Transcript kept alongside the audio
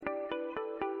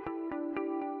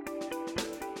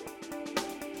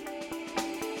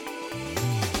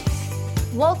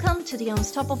Welcome to the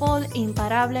Unstoppable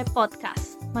Imparable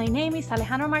podcast. My name is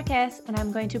Alejandro Marquez, and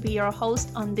I'm going to be your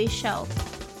host on this show.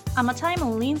 I'm a time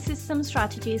and lean system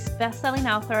strategist, best-selling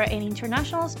author, and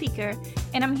international speaker,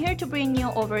 and I'm here to bring you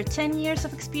over 10 years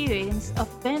of experience of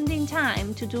bending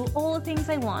time to do all the things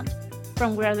I want,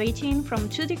 from graduating from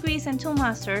 2 degrees and 2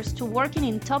 masters to working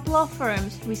in top law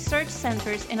firms, research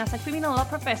centers, and as a criminal law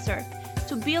professor,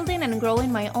 to building and growing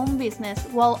my own business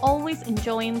while always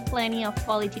enjoying plenty of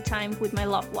quality time with my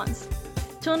loved ones.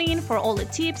 Tune in for all the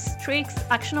tips, tricks,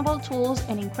 actionable tools,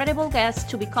 and incredible guests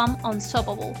to become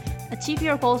unstoppable, achieve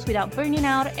your goals without burning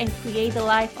out, and create the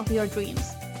life of your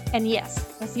dreams. And yes,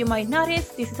 as you might notice,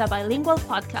 this is a bilingual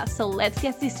podcast, so let's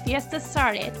get this fiesta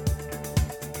started.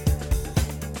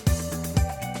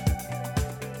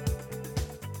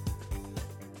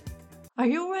 Are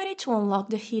you ready to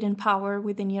unlock the hidden power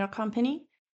within your company?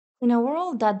 In a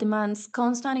world that demands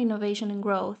constant innovation and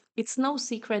growth, it's no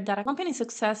secret that a company's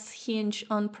success hinges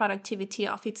on productivity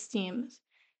of its teams.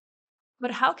 But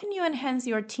how can you enhance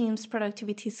your team's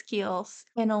productivity skills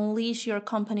and unleash your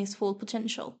company's full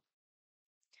potential?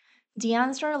 The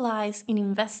answer lies in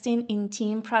investing in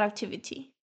team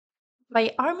productivity.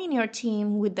 By arming your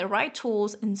team with the right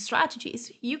tools and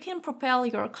strategies, you can propel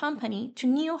your company to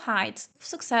new heights of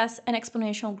success and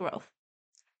exponential growth.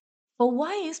 But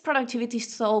why is productivity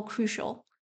so crucial?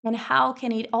 And how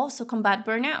can it also combat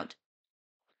burnout?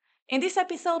 In this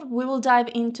episode, we will dive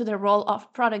into the role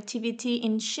of productivity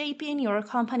in shaping your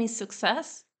company's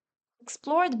success,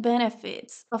 explore the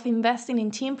benefits of investing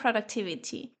in team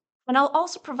productivity, and I'll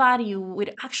also provide you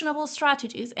with actionable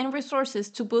strategies and resources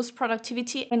to boost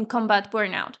productivity and combat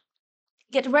burnout.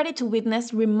 Get ready to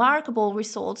witness remarkable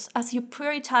results as you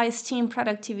prioritize team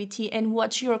productivity and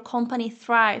watch your company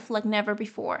thrive like never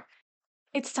before.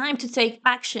 It's time to take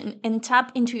action and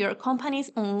tap into your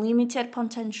company's unlimited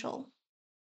potential.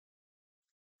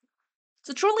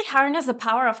 To truly harness the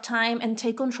power of time and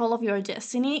take control of your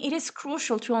destiny, it is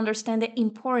crucial to understand the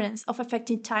importance of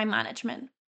effective time management.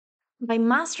 By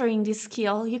mastering this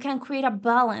skill, you can create a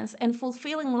balanced and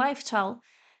fulfilling lifestyle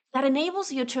that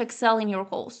enables you to excel in your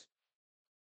goals.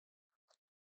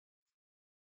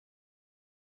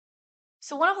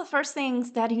 So, one of the first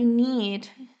things that you need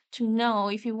to know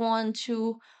if you want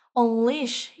to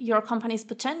unleash your company's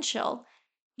potential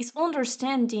is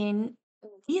understanding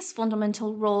this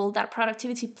fundamental role that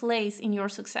productivity plays in your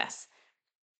success.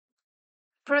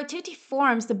 Productivity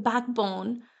forms the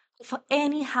backbone of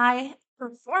any high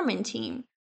performing team,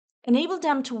 enable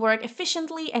them to work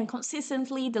efficiently and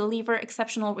consistently deliver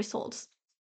exceptional results.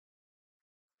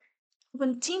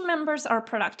 When team members are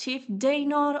productive, they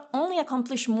not only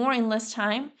accomplish more in less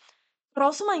time, but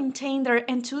also maintain their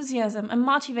enthusiasm and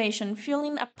motivation,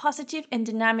 fueling a positive and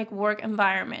dynamic work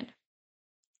environment.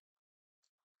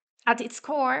 At its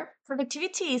core,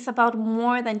 productivity is about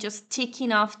more than just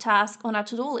ticking off tasks on a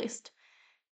to do list.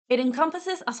 It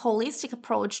encompasses a holistic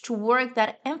approach to work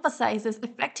that emphasizes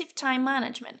effective time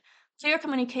management, clear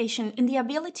communication, and the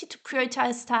ability to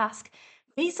prioritize tasks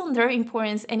based on their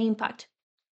importance and impact.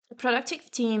 A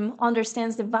productive team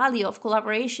understands the value of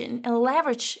collaboration and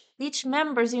leverage each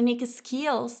member's unique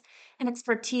skills and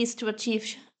expertise to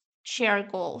achieve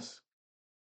shared goals.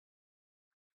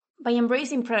 By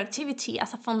embracing productivity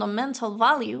as a fundamental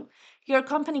value, your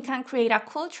company can create a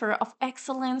culture of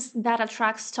excellence that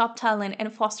attracts top talent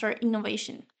and fosters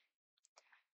innovation.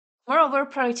 Moreover,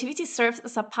 productivity serves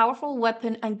as a powerful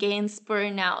weapon against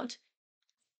burnout,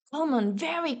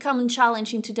 very common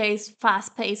challenge in today's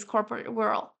fast-paced corporate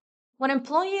world. When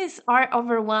employees are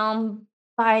overwhelmed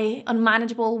by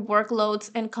unmanageable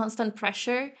workloads and constant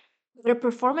pressure, their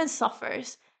performance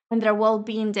suffers and their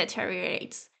well-being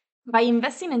deteriorates. By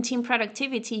investing in team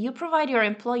productivity, you provide your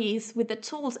employees with the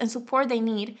tools and support they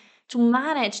need to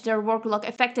manage their workload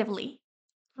effectively,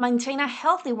 maintain a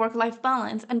healthy work-life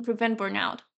balance, and prevent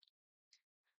burnout.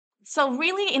 So,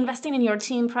 really, investing in your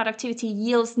team productivity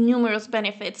yields numerous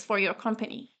benefits for your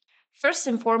company. First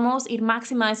and foremost, it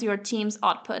maximizes your team's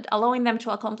output, allowing them to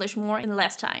accomplish more in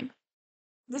less time.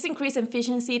 This increased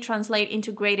efficiency translates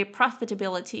into greater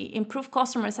profitability, improved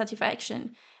customer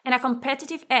satisfaction, and a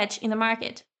competitive edge in the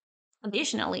market.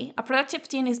 Additionally, a productive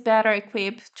team is better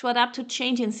equipped to adapt to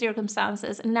changing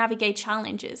circumstances and navigate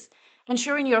challenges,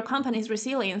 ensuring your company's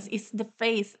resilience is the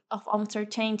face of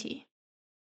uncertainty.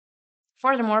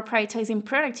 Furthermore, prioritizing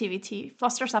productivity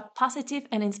fosters a positive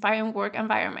and inspiring work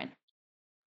environment.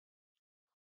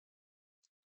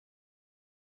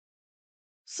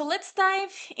 So let's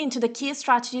dive into the key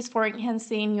strategies for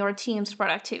enhancing your team's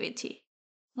productivity.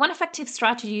 One effective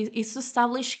strategy is to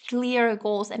establish clear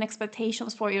goals and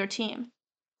expectations for your team.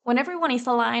 When everyone is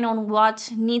aligned on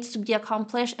what needs to be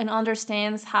accomplished and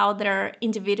understands how their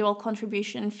individual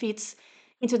contribution fits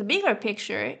into the bigger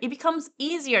picture, it becomes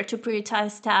easier to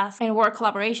prioritize tasks and work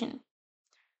collaboration.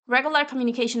 Regular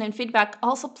communication and feedback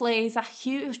also plays a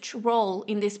huge role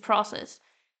in this process,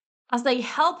 as they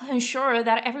help ensure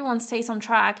that everyone stays on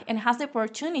track and has the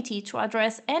opportunity to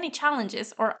address any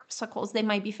challenges or obstacles they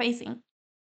might be facing.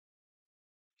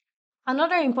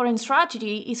 Another important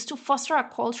strategy is to foster a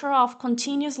culture of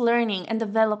continuous learning and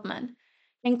development.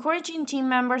 Encouraging team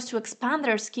members to expand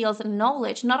their skills and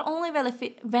knowledge not only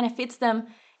benefits them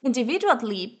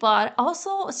individually, but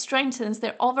also strengthens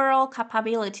the overall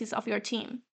capabilities of your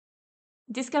team.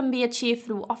 This can be achieved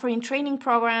through offering training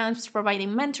programs, providing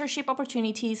mentorship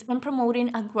opportunities, and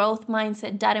promoting a growth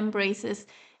mindset that embraces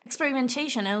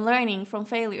experimentation and learning from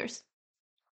failures.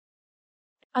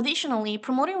 Additionally,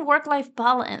 promoting work life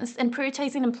balance and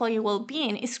prioritizing employee well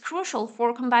being is crucial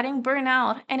for combating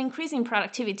burnout and increasing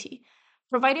productivity.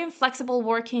 Providing flexible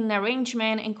working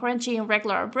arrangement, encouraging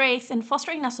regular breaks, and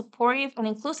fostering a supportive and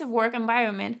inclusive work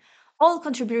environment all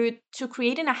contribute to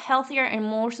creating a healthier and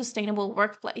more sustainable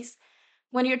workplace.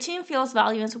 When your team feels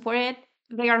valued and supported,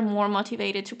 they are more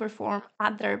motivated to perform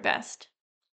at their best.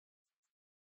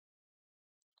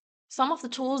 Some of the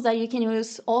tools that you can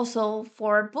use also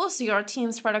for boost your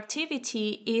team's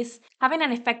productivity is having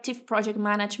an effective project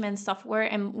management software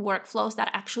and workflows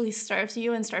that actually serves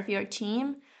you and serve your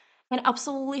team, and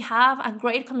absolutely have a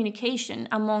great communication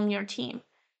among your team.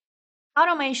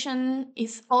 Automation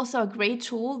is also a great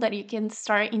tool that you can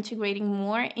start integrating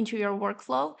more into your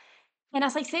workflow. And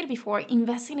as I said before,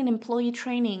 investing in employee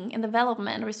training and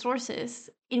development resources,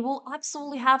 it will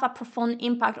absolutely have a profound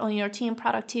impact on your team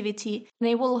productivity and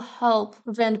it will help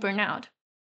prevent burnout.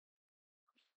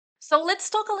 So let's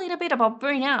talk a little bit about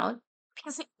burnout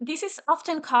because this is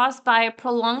often caused by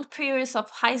prolonged periods of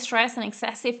high stress and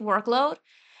excessive workload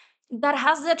that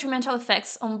has detrimental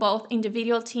effects on both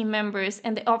individual team members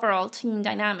and the overall team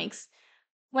dynamics.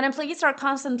 When employees are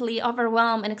constantly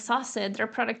overwhelmed and exhausted, their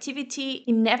productivity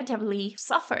inevitably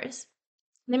suffers.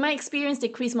 They might experience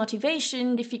decreased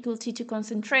motivation, difficulty to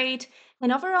concentrate,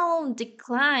 and overall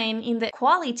decline in the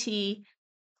quality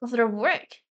of their work.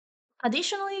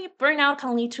 Additionally, burnout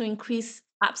can lead to increased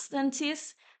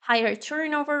absenteeism, higher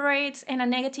turnover rates, and a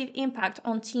negative impact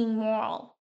on team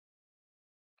morale.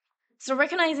 So,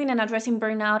 recognizing and addressing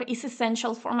burnout is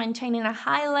essential for maintaining a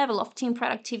high level of team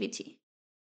productivity.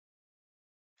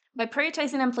 By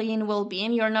prioritizing employee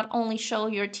well-being, you're not only show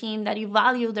your team that you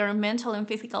value their mental and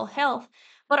physical health,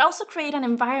 but also create an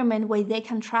environment where they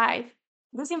can thrive.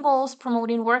 This involves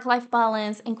promoting work-life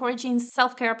balance, encouraging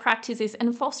self-care practices,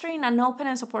 and fostering an open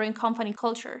and supporting company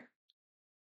culture.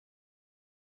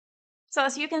 So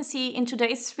as you can see, in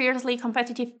today's fiercely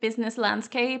competitive business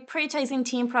landscape, prioritizing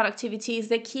team productivity is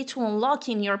the key to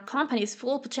unlocking your company's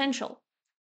full potential.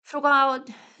 Throughout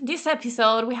this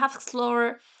episode, we have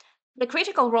explored the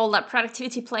critical role that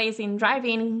productivity plays in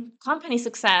driving company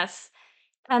success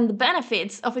and the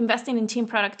benefits of investing in team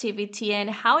productivity and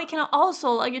how it can also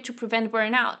allow you to prevent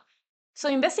burnout. So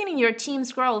investing in your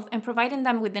team's growth and providing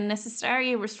them with the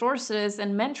necessary resources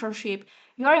and mentorship,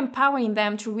 you are empowering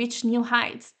them to reach new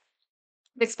heights.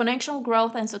 The exponential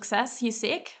growth and success you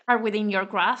seek are within your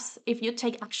grasp if you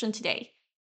take action today.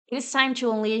 It is time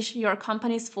to unleash your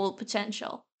company's full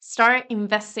potential. Start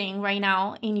investing right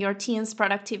now in your team's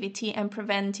productivity and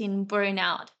preventing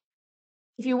burnout.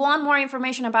 If you want more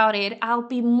information about it, I'll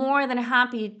be more than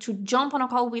happy to jump on a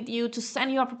call with you to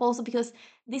send you a proposal because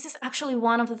this is actually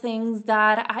one of the things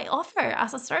that I offer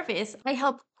as a service. I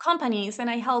help companies and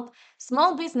I help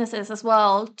small businesses as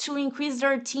well to increase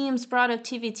their team's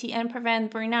productivity and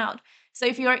prevent burnout. So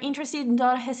if you are interested,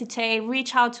 don't hesitate,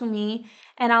 reach out to me,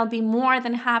 and I'll be more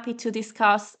than happy to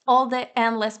discuss all the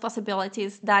endless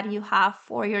possibilities that you have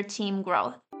for your team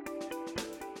growth.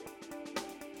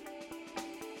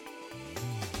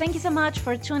 Thank you so much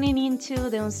for tuning into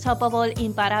the Unstoppable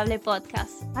Imparable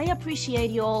podcast. I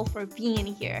appreciate you all for being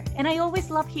here, and I always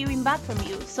love hearing back from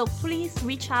you. So please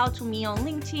reach out to me on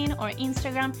LinkedIn or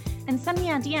Instagram and send me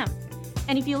a DM.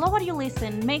 And if you love what you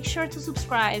listen, make sure to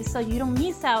subscribe so you don't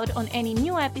miss out on any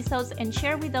new episodes and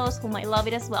share with those who might love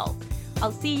it as well.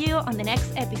 I'll see you on the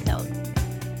next episode.